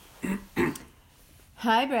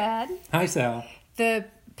Hi, Brad. Hi, Sal. The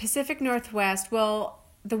Pacific Northwest, well,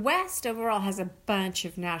 the West overall has a bunch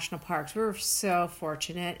of national parks. We're so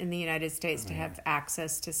fortunate in the United States to have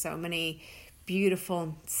access to so many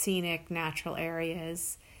beautiful, scenic, natural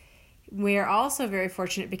areas. We are also very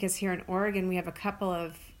fortunate because here in Oregon we have a couple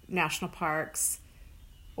of national parks,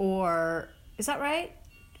 or is that right?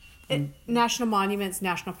 National monuments,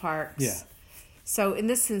 national parks. Yeah. So in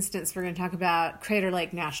this instance, we're going to talk about Crater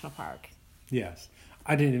Lake National Park. Yes.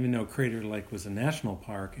 I didn't even know Crater Lake was a national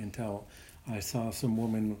park until I saw some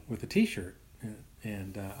woman with a T-shirt.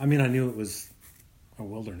 And I knew it was a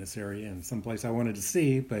wilderness area and someplace I wanted to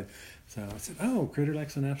see, but so I said, "Oh, Crater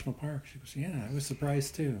Lake's a national park." She goes, "Yeah, I was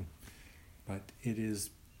surprised too." But it is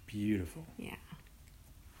beautiful. Yeah.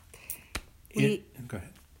 Go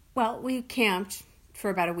ahead. Well, we camped for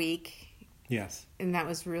about a week. Yes. And that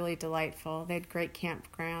was really delightful. They had great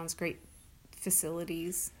campgrounds, great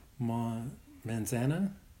facilities.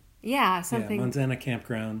 Manzana? Yeah, something. Yeah, Manzana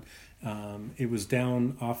Campground. It was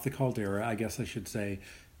down off the caldera, I guess I should say.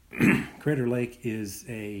 Crater Lake is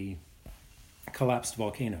a collapsed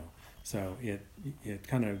volcano. So it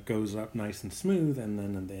kind of goes up nice and smooth, and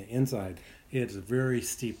then on the inside, it's a very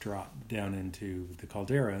steep drop down into the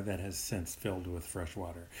caldera that has since filled with fresh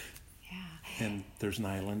water. Yeah. And there's an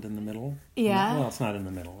island in the middle. Yeah. Well, it's not in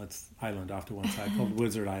the middle. It's island off to one side called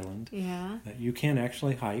Wizard Island. Yeah. That you can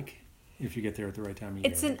actually hike if you get there at the right time of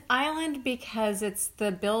year. It's an island because it's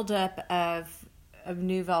the buildup of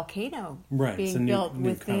new volcano being built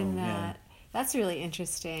within that. Yeah. That's really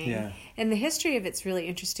interesting. Yeah. And the history of it's really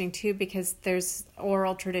interesting too because there's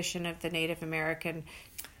oral tradition of the Native American,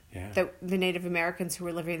 the Native Americans who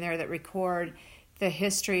were living there that record the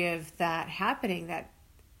history of that happening, that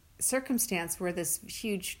circumstance where this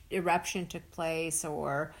huge eruption took place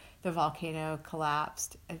or the volcano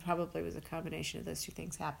collapsed. It probably was a combination of those two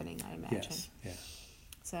things happening, I imagine. Yes, yeah.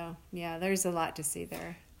 So, yeah, there's a lot to see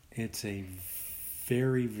there. It's a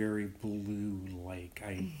very, very blue lake.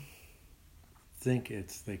 I think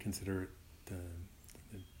they consider it the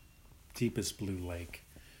deepest blue lake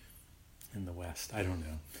in the West. I don't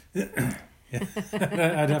know.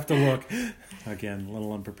 I'd have to look. Again, a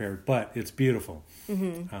little unprepared, but it's beautiful.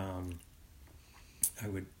 Mm-hmm. I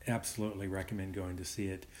would absolutely recommend going to see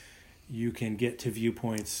it. You can get to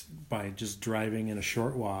viewpoints by just driving in a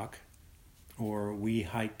short walk, or we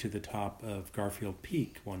hiked to the top of Garfield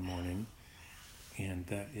Peak one morning, and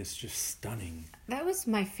that is just stunning. That was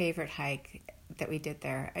my favorite hike that we did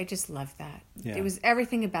there. I just loved that. Yeah. It was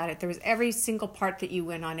everything about it. There was every single part that you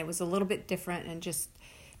went on. It was a little bit different and just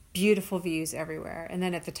beautiful views everywhere. And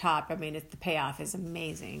then at the top, the payoff is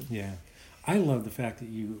amazing. Yeah. I love the fact that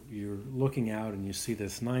you're looking out and you see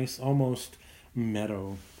this nice, almost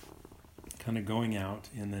meadow kind of going out,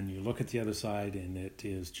 and then you look at the other side and it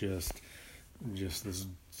is just this,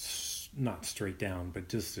 not straight down, but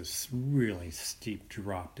just this really steep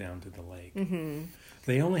drop down to the lake. Mm-hmm.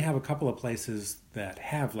 They only have a couple of places that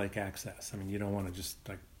have lake access. You don't want to just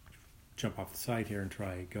jump off the side here and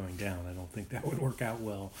try going down. I don't think that would work out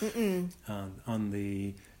well. On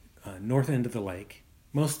the north end of the lake,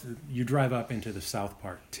 you drive up into the south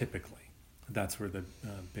part typically. That's where the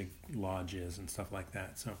big lodge is and stuff like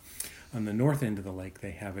that. So on the north end of the lake,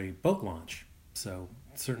 they have a boat launch. So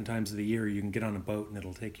certain times of the year, you can get on a boat and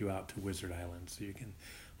it'll take you out to Wizard Island, so you can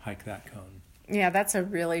hike that cone. Yeah, that's a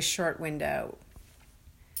really short window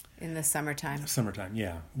in the summertime. Summertime,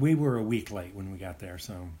 yeah. We were a week late when we got there,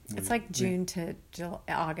 so it's like June to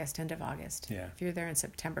August, end of August. Yeah. If you're there in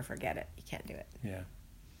September, forget it. You can't do it. Yeah.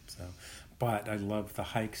 So, but I love the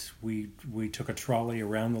hikes. We took a trolley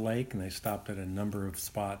around the lake, and they stopped at a number of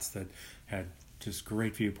spots that had just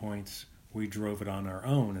great viewpoints. We drove it on our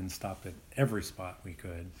own and stopped at every spot we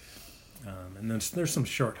could. And there's some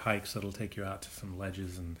short hikes that'll take you out to some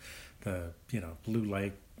ledges and the blue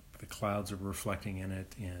lake. The clouds are reflecting in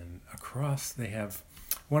it, and across they have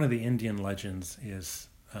one of the Indian legends is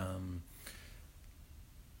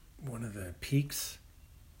one of the peaks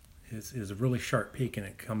is a really sharp peak, and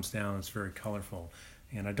it comes down. It's very colorful,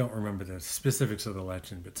 and I don't remember the specifics of the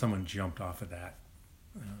legend, but someone jumped off of that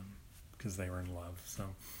because they were in love. So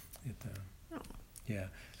yeah.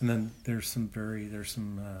 And then there's some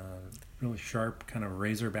really sharp kind of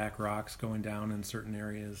razorback rocks going down in certain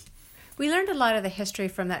areas. We learned a lot of the history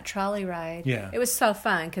from that trolley ride. Yeah. It was so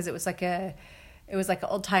fun because it was like an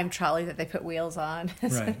old time trolley that they put wheels on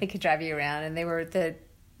so right. They could drive you around, and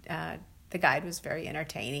the guide was very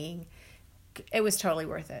entertaining. It was totally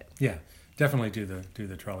worth it. Yeah, definitely do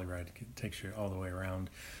the trolley ride. It takes you all the way around.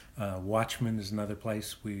 Watchman is another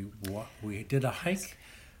place. We did a hike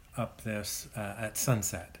up this at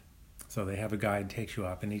sunset. So they have a guide takes you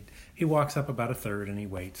up, and he walks up about a third, and he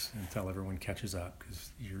waits until everyone catches up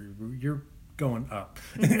because you're going up.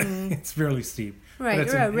 It's fairly steep. Right,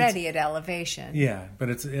 you're already at elevation. Yeah, but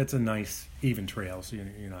it's a nice even trail, so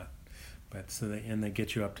you're not. But they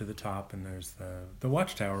get you up to the top, and there's the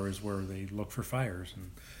watchtower is where they look for fires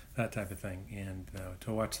and that type of thing. And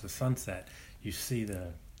to watch the sunset, you see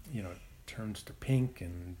it turns to pink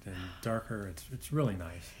and darker. It's really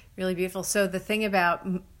nice. Really beautiful. So the thing about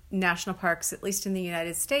national parks, at least in the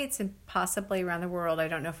United States and possibly around the world, I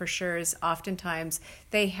don't know for sure, is oftentimes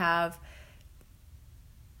they have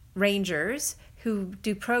rangers who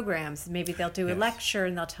do programs. Maybe they'll do a lecture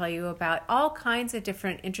and they'll tell you about all kinds of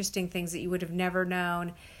different interesting things that you would have never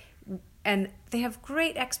known. And they have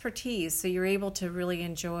great expertise, so you're able to really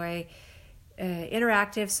enjoy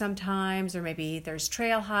interactive sometimes, or maybe there's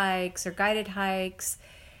trail hikes or guided hikes.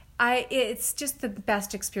 It's just the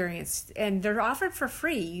best experience, and they're offered for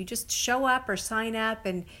free. You just show up or sign up,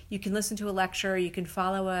 and you can listen to a lecture. You can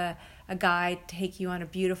follow a guide take you on a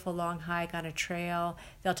beautiful long hike on a trail.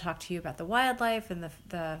 They'll talk to you about the wildlife and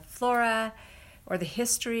the flora or the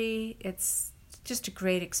history. It's just a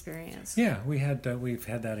great experience. Yeah, we've had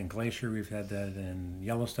that in Glacier. We've had that in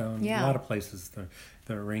Yellowstone. Yeah. A lot of places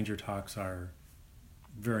the ranger talks are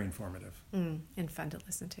very informative and fun to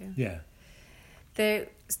listen to. Yeah.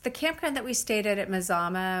 The campground that we stayed at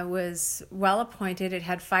Mazama was well appointed. It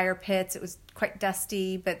had fire pits. It was quite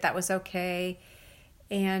dusty, but that was okay.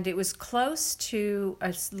 And it was close to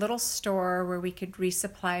a little store where we could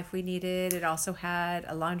resupply if we needed. It also had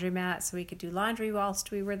a laundromat, so we could do laundry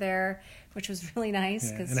whilst we were there, which was really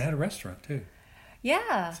nice. Yeah, and it had a restaurant too.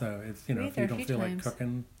 Yeah. So it's if you don't feel like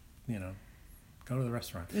cooking, go to the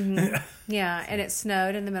restaurant. Mm-hmm. Yeah, and it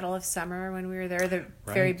snowed in the middle of summer when we were there. The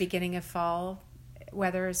very beginning of fall.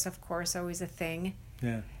 Weather is, of course, always a thing.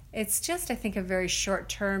 Yeah. It's just, I think, a very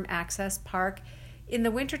short-term access park. In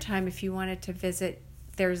the wintertime, if you wanted to visit,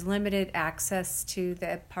 there's limited access to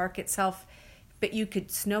the park itself, but you could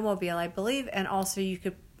snowmobile, I believe, and also you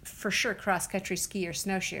could, for sure, cross-country ski or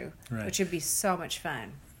snowshoe, which would be so much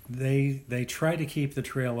fun. They try to keep the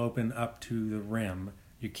trail open up to the rim.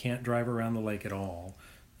 You can't drive around the lake at all.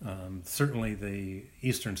 Certainly the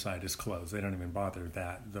eastern side is closed. They don't even bother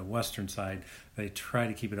that. The western side, they try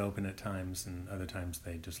to keep it open at times, and other times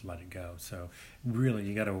they just let it go. So really,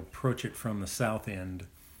 you got to approach it from the south end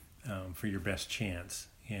for your best chance.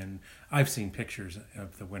 And I've seen pictures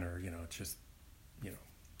of the winter. It's just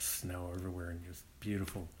snow everywhere and just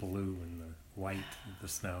beautiful blue and the white of the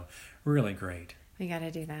snow. Really great. We got to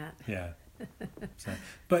do that. Yeah. So,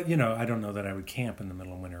 but I don't know that I would camp in the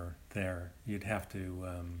middle of winter there. You'd have to.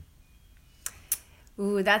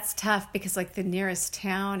 Ooh, that's tough because the nearest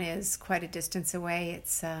town is quite a distance away.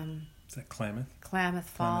 It's Is that Klamath? Klamath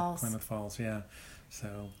Falls. Klamath Falls, yeah.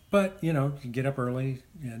 So, but you get up early,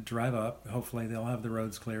 drive up. Hopefully, they'll have the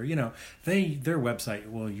roads clear. Their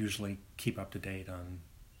website will usually keep up to date on.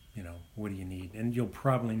 What do you need, and you'll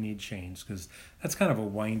probably need chains because that's kind of a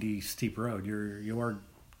windy, steep road. You are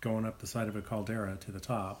going up the side of a caldera to the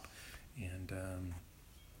top, and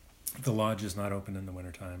the lodge is not open in the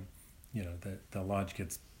wintertime. The lodge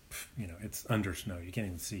gets, it's under snow. You can't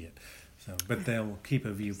even see it. So, but they'll keep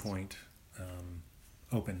a viewpoint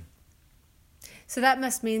open. So that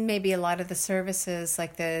must mean maybe a lot of the services,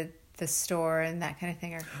 like the store and that kind of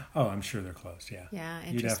thing, are. Oh, I'm sure they're closed. Yeah. Yeah,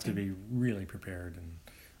 interesting. You'd have to be really prepared, and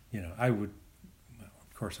I would. Well,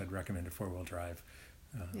 of course, I'd recommend a 4-wheel drive.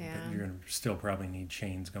 But you're going to still probably need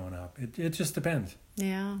chains going up. It just depends.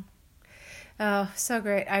 Yeah. Oh, so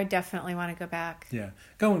great. I definitely want to go back. Yeah.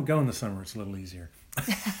 Go in the summer. It's a little easier.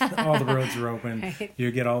 All the roads are open. Right.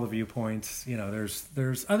 You get all the viewpoints.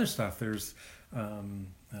 There's other stuff. There's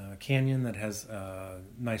a canyon that has a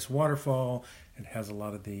nice waterfall. It has a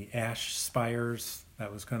lot of the ash spires.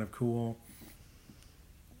 That was kind of cool.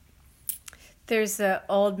 There's the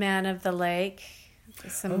Old Man of the Lake.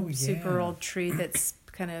 Some super old tree that's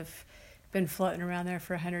kind of been floating around there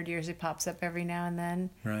for 100 years. It pops up every now and then.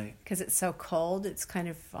 Right. Because it's so cold, it's kind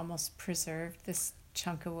of almost preserved, this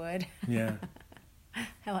chunk of wood. Yeah.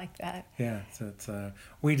 I like that. Yeah. So it's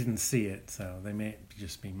we didn't see it, so they may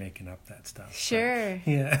just be making up that stuff. Sure.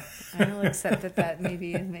 But, yeah. I'll accept that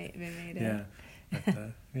maybe it made it. Yeah.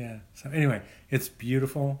 But, yeah. So anyway, it's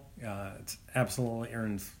beautiful. It's absolutely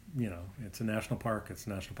earns. It's a national park. It's a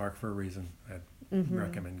national park for a reason. I'd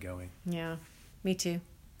recommend going. Yeah, me too.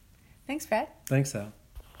 Thanks, Fred. Thanks, Al.